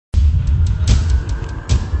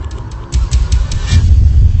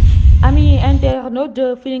internautes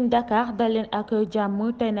de Feeling Dakar dal leen ak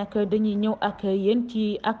jàmm tey nag dañuy ñëw ak yéen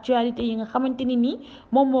ci actualité yi nga xamante ni nii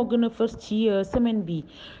moom moo gën a fës ci semaine bi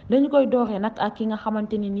dañu koy dooree nag ak ki nga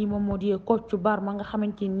xamante ni nii moom moo di Kocc Barma nga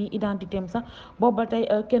xamante ni identité am sax booba tey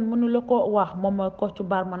kenn mënu la ko wax moom Kocc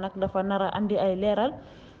Barma nag dafa nar a andi ay leeral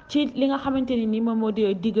ci li nga xamante ni nii moom moo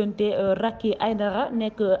di diggante Racky Aïdara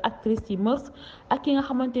nekk actrice ci Mœurs ak ki nga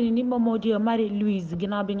xamante ni nii moom moo di Marie-Louise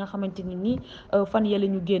ginnaaw bi nga xamante ni nii fan yële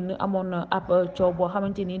ñu génn amoon na ab coow boo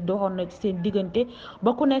xamante ni doxoon na ci seen diggante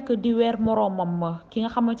ba ku nekk di weer moroomam ki nga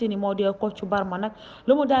xamante ni moo di Kocc Barma nag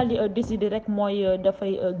lu mu daal di décider rek mooy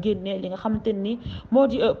dafay génne li nga xamante ni moo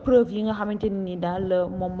di preuve yi nga xamante ni nii daal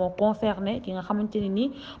moom moo concerné ki nga xamante ni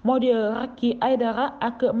nii moo di Racky Aïdara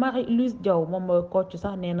ak Marie-Louise Diaw moom Kocc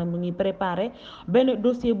sax nee na mu ngi préparé benn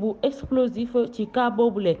dossier bu explosif ci cas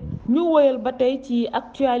boobule. ñu woyal ba tey ci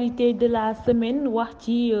actualité de la semaine wax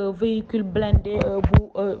ci véhicule blindé bu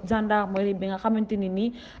gendarmerie bi nga xamante ni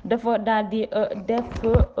nii dafa daal di def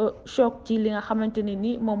choc ci li nga xamante ni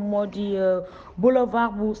nii moom moo di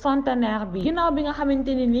boulevard bu centenaire bi ginnaaw bi nga xamante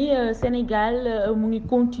ni nii Sénégal mu ngi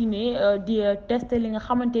continuer di tester li nga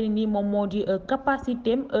xamante ni nii moom moo di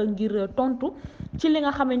capacité am ngir tontu ci li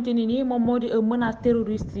nga xamante ni nii moom moo di menace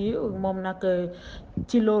terroriste yi moom nag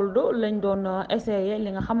ci loolu lañ doon essayer li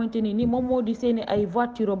nga xamante ni nii moom moo di seeni ay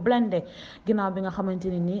voiture blindée ginnaaw bi nga xamante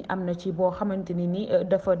ni nii am na ci boo xamante ni nii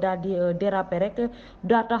dafa daal di déraper rek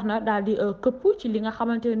daa tax na daal di këpp ci li nga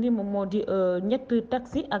xamante ne ni moom moo di ñett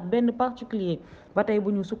taxi ak benn particulier ba tey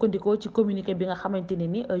bu ñu sukkandikoo ci communiqué bi nga xamante ne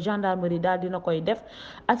ni gendarmerie daal dina koy def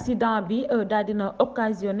accident bi daal dina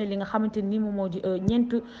occasionné li nga xamante ni moom moo di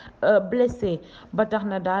ñeent blessé ba tax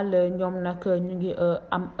na daal ñoom nag ñu ngi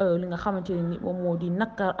am li nga xamante ne ni moom moo di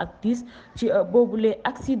nakar ak tiis ci boobule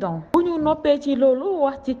accident. bu ñu noppee ci loolu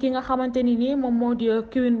wax ci ki nga xamante ni ni moom moo di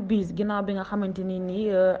Queen Biz ginnaaw bi nga xamante ni ni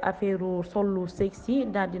affaire solu sexy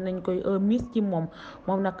daal dinañ koy mis ci moom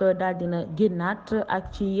nag daal dina génnaat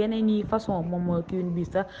ak ci yeneen yi façon moom Queen Biz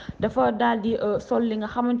sax dafa daal di sol li nga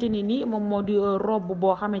xamante ni ni moom moo di robe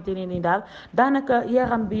boo xamante ne ni daal daanaka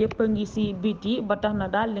yaram bi yëpp a ngi si biti ba tax na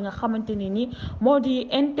daal li nga xamante ni ni moo di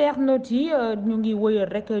internautes yi ñu ngi wëyal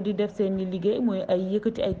rek di def seen liggéey mooy ay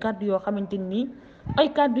yëkkati ay kàddu yoo xamante ni ay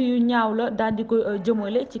kàddu yu ñaaw la daal di koy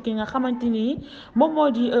jëmale ci ki nga xamante ni moom moo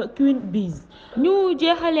di Queen Biz ñu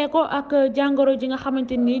jeexalee ko ak jàngoro ji nga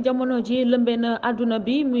xamante ni jamono ji lëmbee na àdduna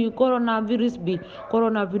bi muy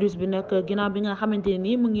coronavirus bi nag ginnaaw bi nga xamante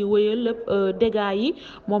ni mu ngi wëyal dégâts yi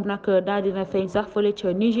moom nag daal dina feeñ sax fële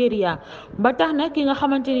ca Nigéria ba tax nag ki nga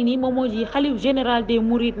xamante ni moom moo di xalif général des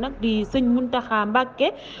Mourides nag di sëñ Muntaxa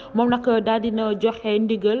Mbàkke moom nag daal dina joxe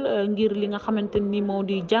ndigal ngir li nga xamante ni moo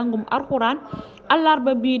di jàngum alxuraan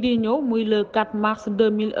àllarba bii di ñëw muy le 4 mars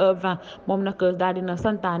 2020 moom nag daal dina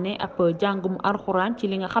santaane ab jàngum alxuraan ci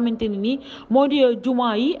li nga xamante ni nii moo di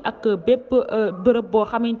jumaa yi ak bépp bërëb boo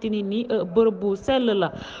xamante ni nii bërëb bu sell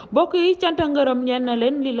la mbokk yi canta ngërëm ñeen na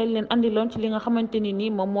leen li lañ leen andiloon ci li nga xamante ni nii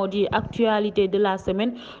moom moo di actualité de la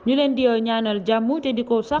semaine ñu leen di ñaanal jàmm te di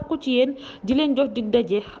ko sàkku ci yéen di leen jox dig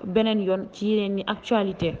daje beneen yoon ci yeneen ni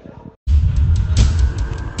actualité